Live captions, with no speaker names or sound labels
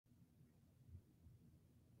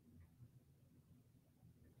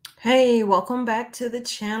Hey, welcome back to the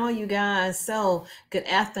channel, you guys. So, good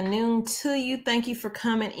afternoon to you. Thank you for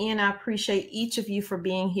coming in. I appreciate each of you for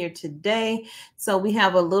being here today. So, we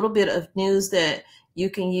have a little bit of news that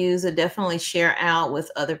you can use and definitely share out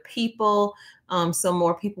with other people, so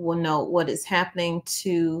more people will know what is happening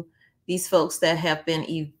to these folks that have been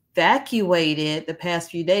evacuated the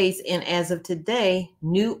past few days. And as of today,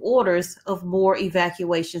 new orders of more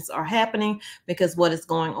evacuations are happening because what is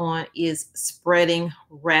going on is spreading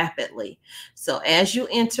rapidly. So as you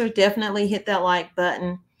enter, definitely hit that like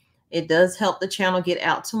button. It does help the channel get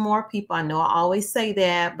out to more people. I know I always say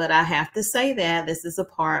that, but I have to say that this is a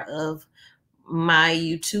part of my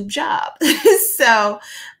YouTube job. So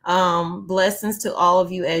blessings to all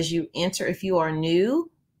of you as you enter. If you are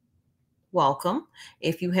new, welcome.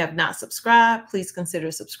 If you have not subscribed, please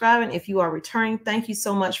consider subscribing. If you are returning, thank you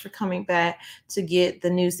so much for coming back to get the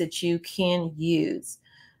news that you can use.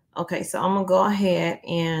 Okay, so I'm gonna go ahead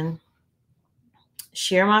and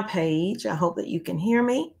share my page. I hope that you can hear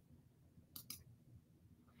me.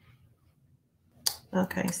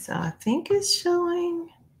 Okay, so I think it's showing.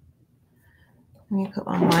 Let me put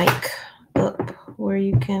my mic up where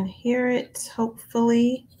you can hear it,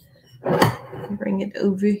 hopefully. Bring it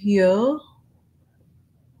over here.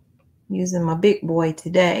 Using my big boy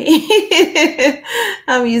today.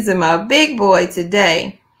 I'm using my big boy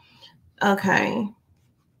today. Okay.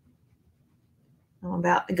 I'm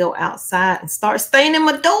about to go outside and start staining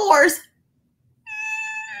my doors.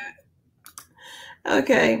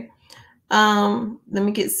 Okay. Let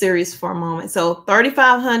me get serious for a moment. So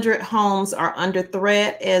 3,500 homes are under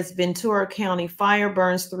threat as Ventura County fire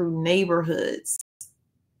burns through neighborhoods.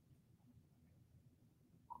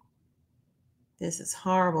 This is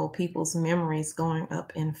horrible. People's memories going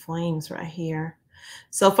up in flames right here.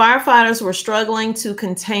 So firefighters were struggling to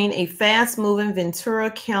contain a fast-moving Ventura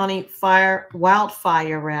County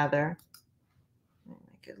wildfire, rather.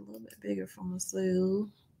 Make it a little bit bigger from the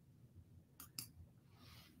zoom.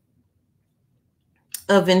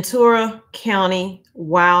 A Ventura County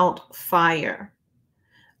wildfire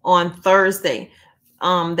on Thursday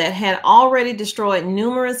that had already destroyed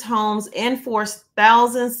numerous homes and forced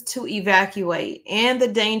thousands to evacuate. And the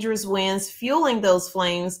dangerous winds fueling those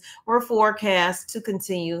flames were forecast to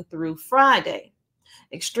continue through Friday.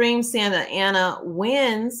 Extreme Santa Ana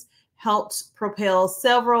winds helped propel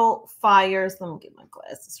several fires. Let me get my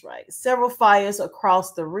glasses right. Several fires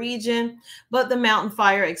across the region, but the mountain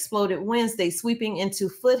fire exploded Wednesday, sweeping into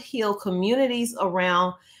foothill communities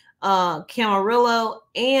around Camarillo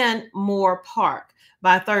and Moore Park.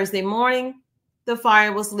 By Thursday morning, the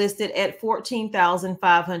fire was listed at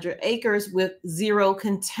 14,500 acres with zero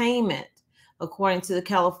containment, according to the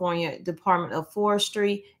California Department of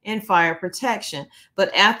Forestry and Fire Protection.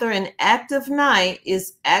 But after an active night,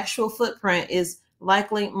 its actual footprint is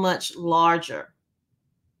likely much larger.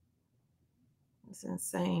 It's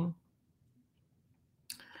insane.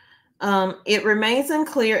 It remains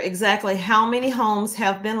unclear exactly how many homes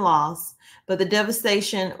have been lost, but the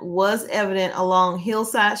devastation was evident along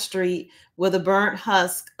Hillside Street where the burnt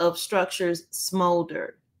husk of structures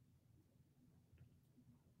smoldered.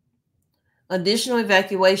 Additional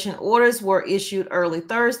evacuation orders were issued early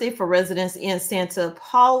Thursday for residents in Santa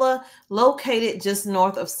Paula, located just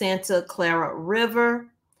north of Santa Clara River.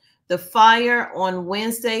 The fire on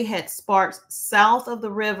Wednesday had sparked south of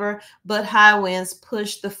the river, but high winds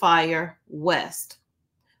pushed the fire west,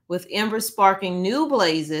 with embers sparking new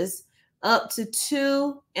blazes up to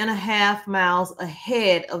 2.5 miles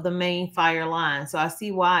ahead of the main fire line. So I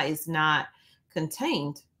see why it's not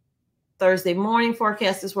contained. Thursday morning,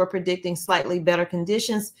 forecasters were predicting slightly better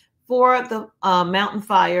conditions for the mountain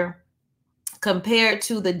fire compared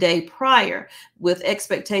to the day prior, with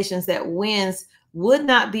expectations that winds would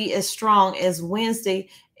not be as strong as Wednesday,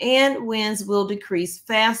 and winds will decrease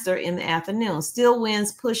faster in the afternoon. Still,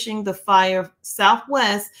 winds pushing the fire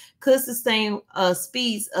southwest could sustain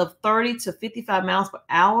speeds of 30 to 55 miles per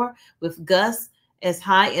hour, with gusts as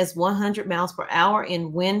high as 100 miles per hour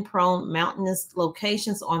in wind-prone mountainous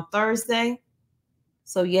locations on Thursday.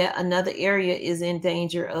 So yet another area is in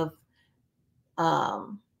danger of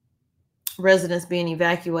residents being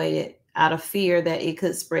evacuated out of fear that it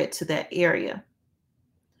could spread to that area.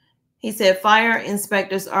 He said fire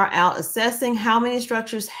inspectors are out assessing how many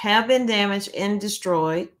structures have been damaged and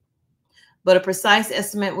destroyed, but a precise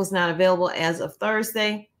estimate was not available as of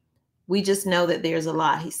Thursday. We just know that there's a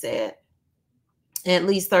lot, he said. At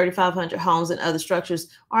least 3,500 homes and other structures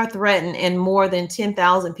are threatened, and more than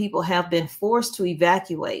 10,000 people have been forced to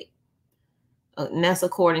evacuate. And that's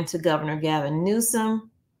according to Governor Gavin Newsom,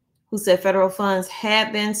 who said federal funds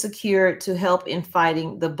had been secured to help in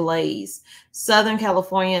fighting the blaze. Southern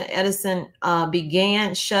California Edison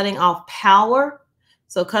began shutting off power.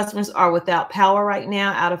 So customers are without power right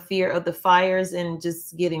now out of fear of the fires and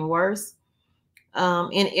just getting worse.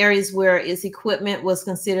 In areas where its equipment was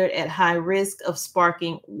considered at high risk of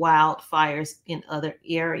sparking wildfires in other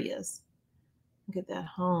areas. Look at that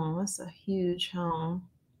home. That's a huge home.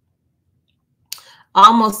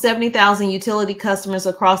 Almost 70,000 utility customers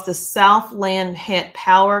across the Southland had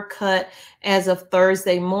power cut as of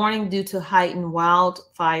Thursday morning due to heightened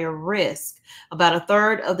wildfire risk. About a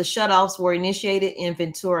third of the shutoffs were initiated in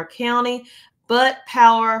Ventura County, but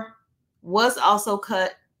power was also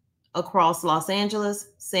cut across Los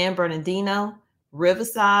Angeles, San Bernardino,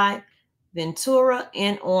 Riverside, Ventura,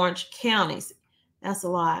 and Orange counties. That's a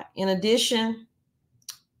lot. In addition,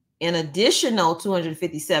 an additional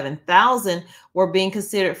 257,000 were being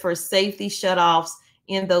considered for safety shutoffs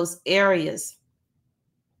in those areas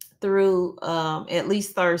through at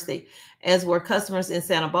least Thursday, as were customers in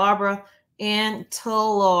Santa Barbara and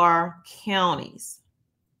Tulare counties.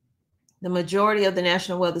 The majority of the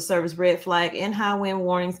National Weather Service red flag and high wind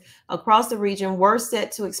warnings across the region were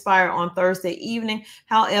set to expire on Thursday evening.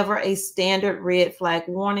 However, a standard red flag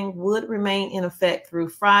warning would remain in effect through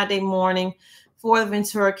Friday morning for the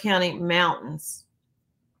Ventura County mountains.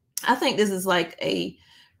 I think this is like a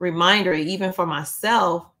reminder, even for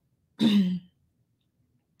myself,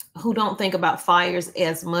 who don't think about fires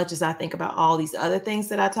as much as I think about all these other things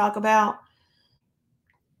that I talk about.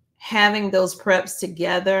 Having those preps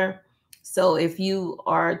together. So if you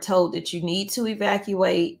are told that you need to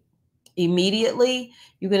evacuate immediately,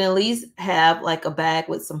 you can at least have like a bag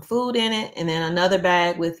with some food in it, and then another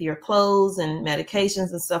bag with your clothes and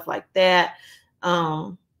medications and stuff like that.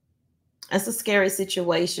 That's a scary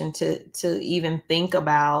situation to even think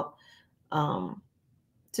about,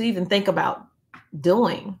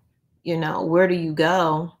 doing. You know, where do you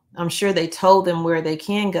go? I'm sure they told them where they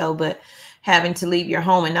can go, but having to leave your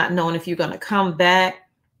home and not knowing if you're going to come back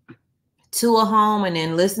to a home, and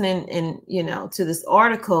then listening and, you know, to this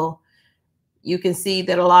article, you can see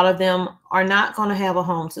that a lot of them are not going to have a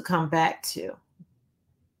home to come back to.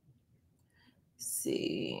 Let's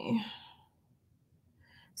see.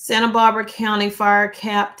 Santa Barbara County Fire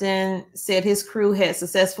Captain said his crew had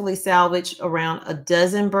successfully salvaged around a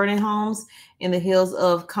dozen burning homes in the hills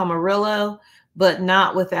of Camarillo, but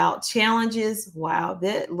not without challenges. Wow,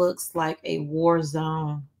 that looks like a war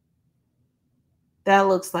zone. That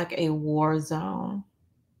looks like a war zone.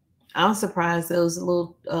 I'm surprised those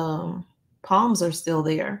little palms are still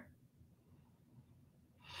there.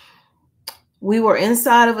 We were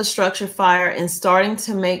inside of a structure fire and starting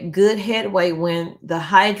to make good headway when the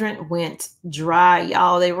hydrant went dry.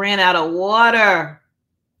 Y'all, they ran out of water.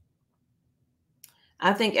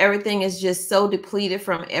 I think everything is just so depleted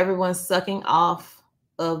from everyone sucking off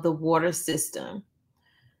of the water system.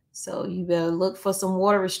 So you better look for some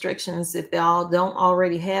water restrictions if they all don't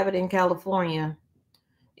already have it in California.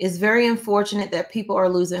 It's very unfortunate that people are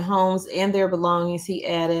losing homes and their belongings, he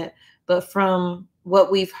added. But from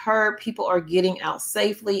what we've heard, people are getting out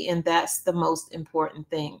safely, and that's the most important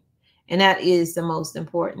thing. And that is the most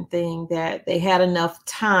important thing, that they had enough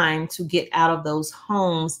time to get out of those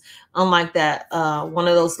homes, unlike that one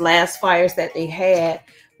of those last fires that they had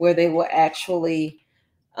where they were actually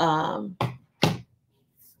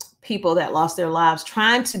people that lost their lives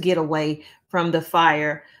trying to get away from the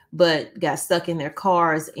fire, but got stuck in their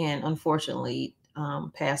cars and unfortunately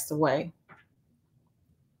passed away.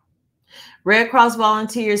 Red Cross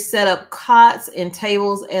volunteers set up cots and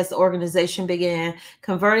tables as the organization began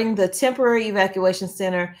converting the temporary evacuation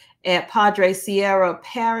center at Padre Sierra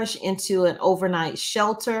Parish into an overnight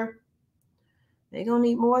shelter. They're going to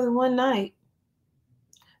need more than one night.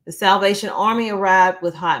 The Salvation Army arrived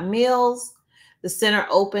with hot meals. The center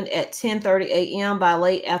opened at 10:30 a.m. By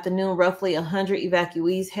late afternoon, roughly 100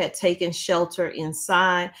 evacuees had taken shelter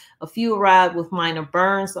inside. A few arrived with minor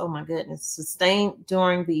burns. Oh my goodness, sustained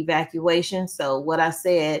during the evacuation. So what I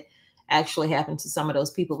said actually happened to some of those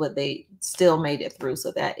people, but they still made it through.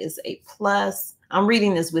 So that is a plus. I'm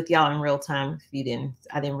reading this with y'all in real time. If you didn't,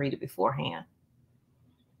 I didn't read it beforehand.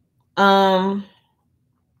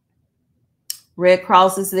 Red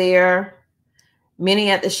Cross is there.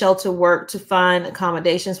 Many at the shelter work to find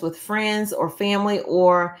accommodations with friends or family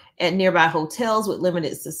or at nearby hotels with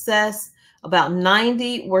limited success. About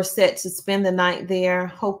 90 were set to spend the night there,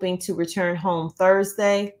 hoping to return home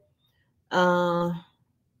Thursday. A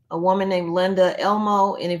woman named Linda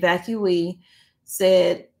Elmo, an evacuee,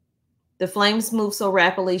 said the flames moved so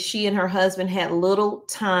rapidly she and her husband had little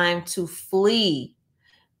time to flee.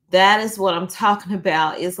 That is what I'm talking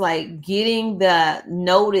about. It's like getting the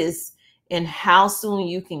notice, and how soon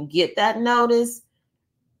you can get that notice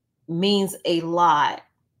means a lot.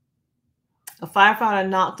 A firefighter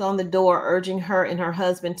knocked on the door, urging her and her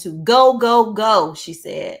husband to go, go, go, she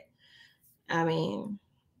said. I mean,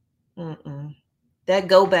 that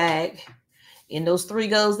go bag, in those 3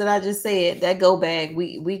 goes that I just said, that go bag,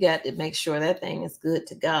 we got to make sure that thing is good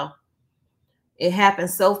to go. It happened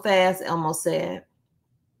so fast, Elmo said.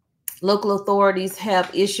 Local authorities have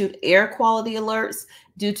issued air quality alerts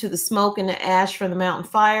due to the smoke and the ash from the mountain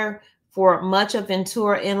fire for much of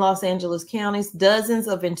Ventura and Los Angeles counties. Dozens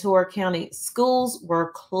of Ventura County schools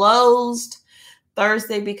were closed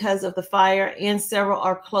Thursday because of the fire, and several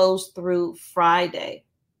are closed through Friday.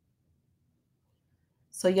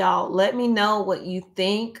 So y'all, let me know what you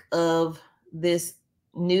think of this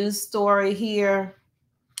news story here.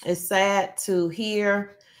 It's sad to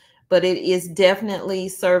hear, but it is definitely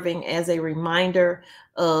serving as a reminder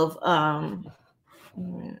of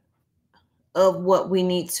what we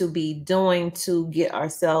need to be doing to get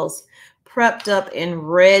ourselves prepped up and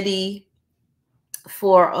ready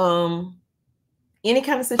for any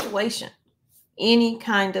kind of situation. Any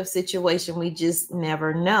kind of situation, we just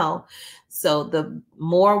never know. So the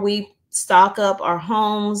more we stock up our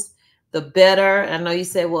homes, the better. I know you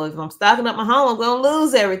say, well, if I'm stocking up my home, I'm going to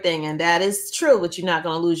lose everything. And that is true, but you're not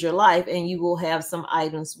going to lose your life. And you will have some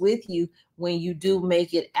items with you when you do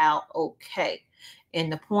make it out okay.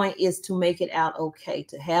 And the point is to make it out okay,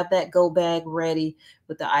 to have that go bag ready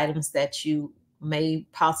with the items that you may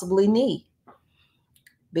possibly need.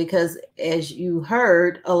 Because as you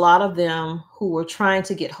heard, a lot of them who were trying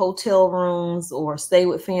to get hotel rooms or stay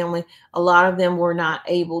with family, a lot of them were not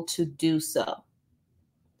able to do so.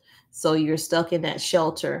 So you're stuck in that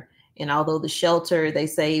shelter. And although the shelter, they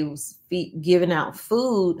say, it was giving out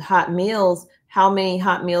food, hot meals, how many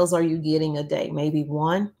hot meals are you getting a day? Maybe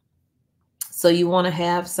 1. So you want to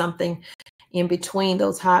have something in between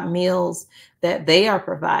those hot meals that they are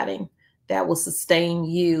providing that will sustain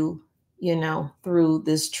you, you know, through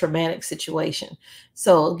this traumatic situation.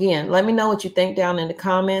 So again, let me know what you think down in the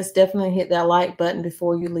comments. Definitely hit that like button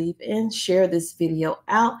before you leave and share this video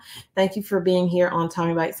out. Thank you for being here on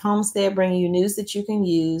Tommy Bites Homestead, bringing you news that you can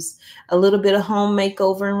use, a little bit of home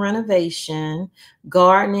makeover and renovation,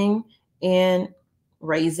 gardening, and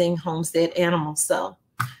raising homestead animals. So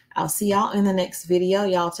I'll see y'all in the next video.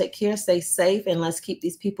 Y'all take care, stay safe, and let's keep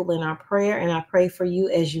these people in our prayer. And I pray for you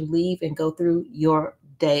as you leave and go through your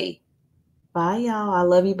day. Bye, y'all. I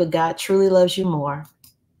love you, but God truly loves you more.